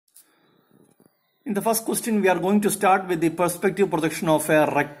In the first question, we are going to start with the perspective projection of a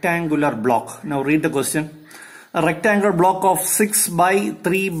rectangular block. Now read the question. A rectangular block of 6 by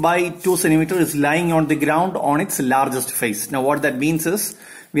 3 by 2 centimeter is lying on the ground on its largest face. Now what that means is,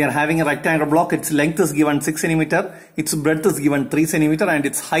 we are having a rectangular block, its length is given 6 centimeter, its breadth is given 3 centimeter and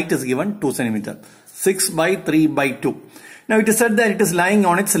its height is given 2 centimeter. 6 by 3 by 2. Now it is said that it is lying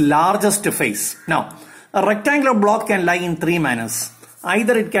on its largest face. Now a rectangular block can lie in three manners.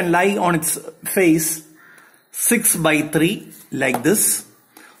 Either it can lie on its face 6 by 3 like this,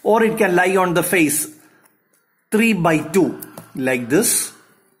 or it can lie on the face 3 by 2 like this,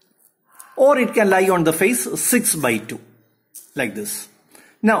 or it can lie on the face 6 by 2 like this.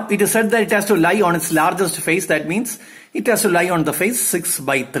 Now it is said that it has to lie on its largest face. That means it has to lie on the face 6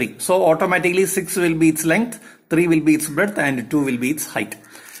 by 3. So automatically 6 will be its length, 3 will be its breadth and 2 will be its height.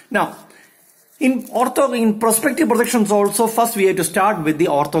 Now in perspective projections also, first we have to start with the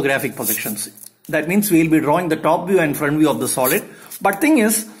orthographic projections. That means we will be drawing the top view and front view of the solid. But thing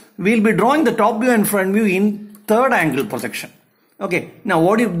is, we will be drawing the top view and front view in third angle projection. Okay. Now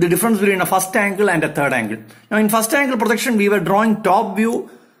what is the difference between a first angle and a third angle? Now in first angle projection, we were drawing top view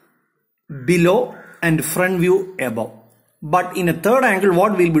below and front view above. But in a third angle,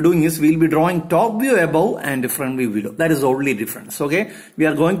 what we'll be doing is we'll be drawing top view above and front view below. That is the only difference. Okay. We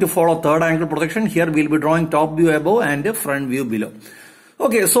are going to follow third angle projection. Here we'll be drawing top view above and front view below.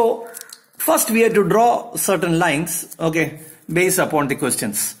 Okay. So first we have to draw certain lines. Okay. Based upon the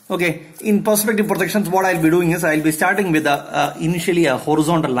questions. Okay. In perspective projections, what I'll be doing is I'll be starting with initially a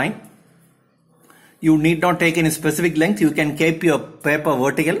horizontal line. You need not take any specific length. You can keep your paper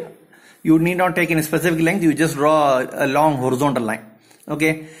vertical. You need not take any specific length. You just draw a long horizontal line.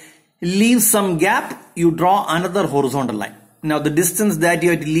 Okay. Leave some gap. You draw another horizontal line. Now the distance that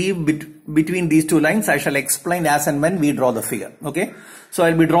you have to leave between these two lines, I shall explain as and when we draw the figure. Okay. So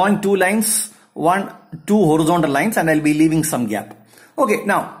I'll be drawing two lines, two horizontal lines, and I'll be leaving some gap. Okay.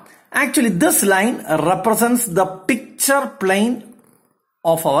 Now actually this line represents the picture plane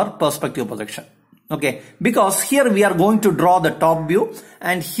of our perspective projection. Okay, because here we are going to draw the top view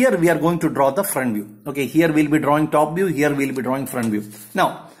and here we are going to draw the front view. Okay, here we'll be drawing top view, here we'll be drawing front view.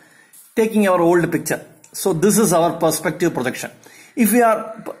 Now, taking our old picture. So this is our perspective projection. If we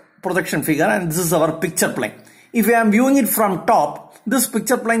are projection figure and this is our picture plane. If I am viewing it from top, this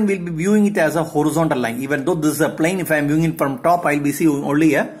picture plane will be viewing it as a horizontal line. Even though this is a plane, if I am viewing it from top, I will be seeing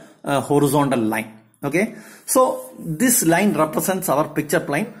only a horizontal line. Okay, so this line represents our picture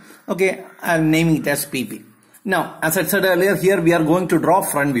plane. Okay, I am naming it as PP. Now, as I said earlier, here we are going to draw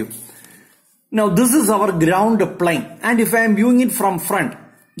front view. Now, this is our ground plane. And if I am viewing it from front,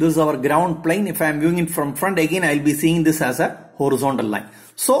 this is our ground plane. If I am viewing it from front, again, I will be seeing this as a horizontal line.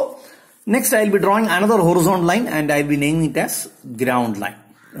 So, next I will be drawing another horizontal line and I will be naming it as ground line.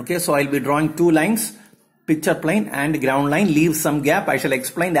 Okay, so I will be drawing two lines, picture plane and ground line. Leave some gap. I shall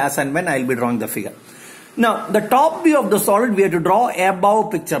explain as and when I will be drawing the figure. Now, the top view of the solid we have to draw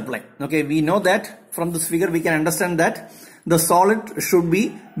above picture plane. Okay, we know that from this figure we can understand that the solid should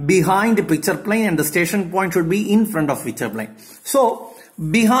be behind the picture plane and the station point should be in front of picture plane. So,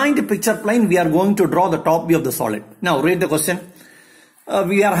 behind the picture plane we are going to draw the top view of the solid. Now, read the question.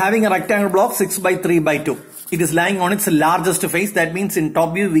 We are having a rectangular block 6 by 3 by 2. It is lying on its largest face. That means in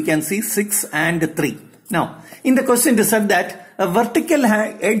top view we can see 6 and 3. Now, in the question it is said that a vertical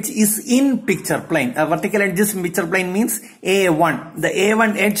edge is in picture plane. A vertical edge is in picture plane means A1. The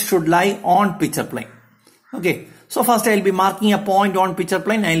A1 edge should lie on picture plane. Okay. So first I will be marking a point on picture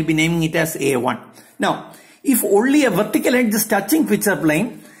plane. I will be naming it as A1. Now, if only a vertical edge is touching picture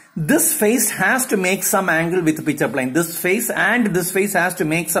plane, this face has to make some angle with picture plane. This face and this face has to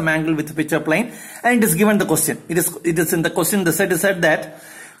make some angle with picture plane. And it is given the question. It is in the question. The set is said that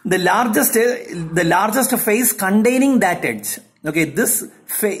the largest face containing that edge. Okay, this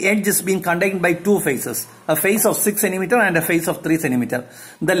edge is being contained by two faces, a face of 6 centimeter and a face of 3 centimeter.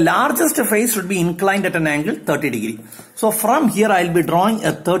 The largest face should be inclined at an angle 30 degree. So from here I will be drawing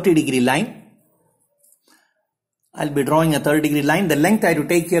a 30 degree line. I will be drawing a 30 degree line. The length I have to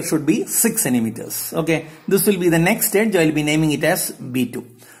take here should be 6 centimeters. Okay, this will be the next edge. I will be naming it as B2.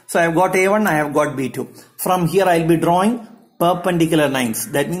 So I have got A1, I have got B2. From here I will be drawing perpendicular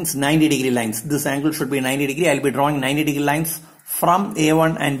lines. That means 90 degree lines. This angle should be 90 degree. I will be drawing 90 degree lines from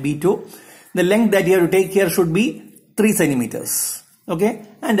A1 and B2. The length that you have to take here should be 3 centimeters. Okay.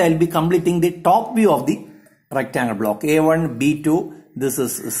 And I will be completing the top view of the rectangle block. A1, B2, this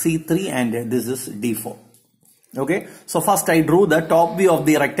is C3 and this is D4. Okay. So first I drew the top view of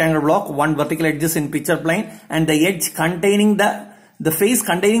the rectangle block. One vertical edge is in picture plane and the edge containing the face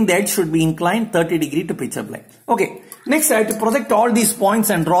containing the edge should be inclined 30 degree to picture plane. Okay. Next I have to project all these points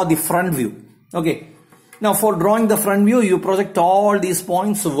and draw the front view. Okay. Now for drawing the front view, you project all these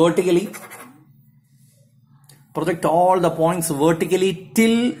points vertically. Project all the points vertically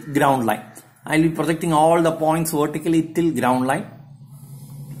till ground line. I will be projecting all the points vertically till ground line.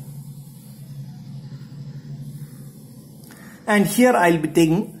 And here I will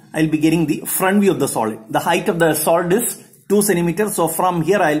be getting the front view of the solid. The height of the solid is 2 centimeters. So from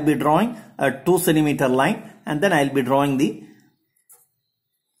here I will be drawing a 2 centimeter line, and then I will be drawing the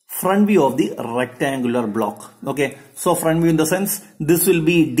front view of the rectangular block. Okay. So front view in the sense, this will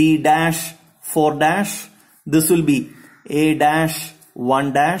be D dash 4 dash. This will be A dash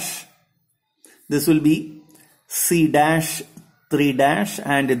 1 dash. This will be C dash 3 dash,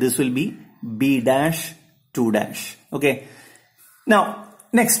 and this will be B dash 2 dash. Okay. Now,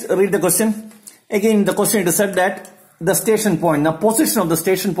 next read the question. Again, the question it is said that the station point, the position of the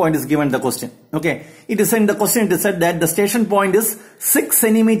station point is given in the question. Okay. It is in the question it is said that the station point is 6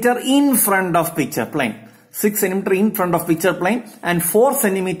 centimeter in front of picture plane. 6 centimeter in front of picture plane and 4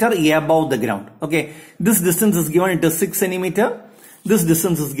 centimeter above the ground. Okay. This distance is given, it is 6 centimeter. This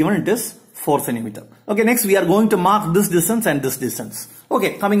distance is given, it is 4 centimeter. Okay. Next we are going to mark this distance and this distance.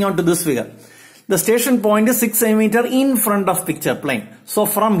 Okay. Coming on to this figure. The station point is 6 centimeter in front of picture plane. So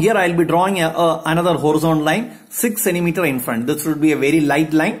from here I will be drawing another horizontal line 6 centimeter in front. This would be a very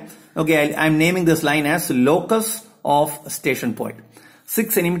light line. Okay. I am naming this line as locus of station point.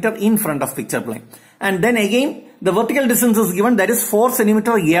 6 centimeter in front of picture plane. And then again, the vertical distance is given, that is 4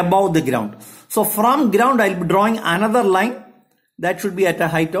 centimeter above the ground. So from ground, I will be drawing another line that should be at a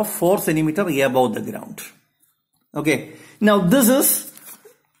height of 4 centimeter above the ground. Okay. Now this is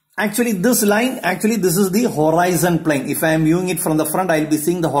actually this line, this is the horizon plane. If I am viewing it from the front, I will be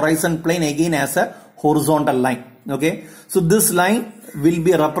seeing the horizon plane again as a horizontal line. Okay. So this line will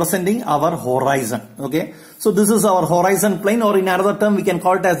be representing our horizon. Okay. So this is our horizon plane, or in another term we can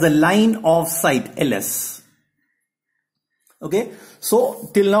call it as the line of sight, LS. Okay. So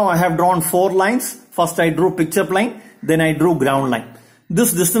till now I have drawn 4 lines. First I drew picture plane, then I drew ground line.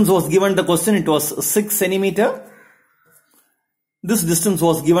 This distance was given the question, it was 6 centimeter. This distance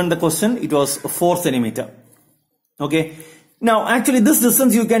was given the question, it was 4 centimeter. Okay. Now actually this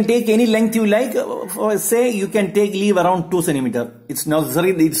distance you can take any length you like. Say you can leave around 2 centimeter. It's not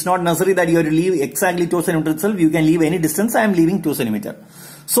necessary that you have to leave exactly 2 centimeter itself. You can leave any distance. I am leaving 2 centimeter.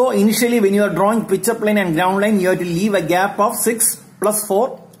 So initially when you are drawing picture plane and ground line, you have to leave a gap of 6 plus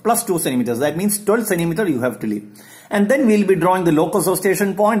 4 plus 2 centimeters. That means 12 centimeter you have to leave. And then we will be drawing the locus of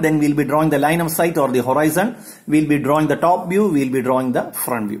station point. Then we will be drawing the line of sight or the horizon. We will be drawing the top view. We will be drawing the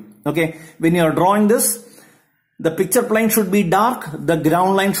front view. Okay. When you are drawing this, the picture plane should be dark. The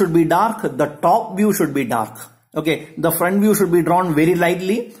ground line should be dark. The top view should be dark. Okay. The front view should be drawn very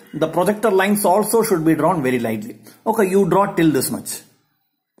lightly. The projector lines also should be drawn very lightly. Okay. You draw till this much.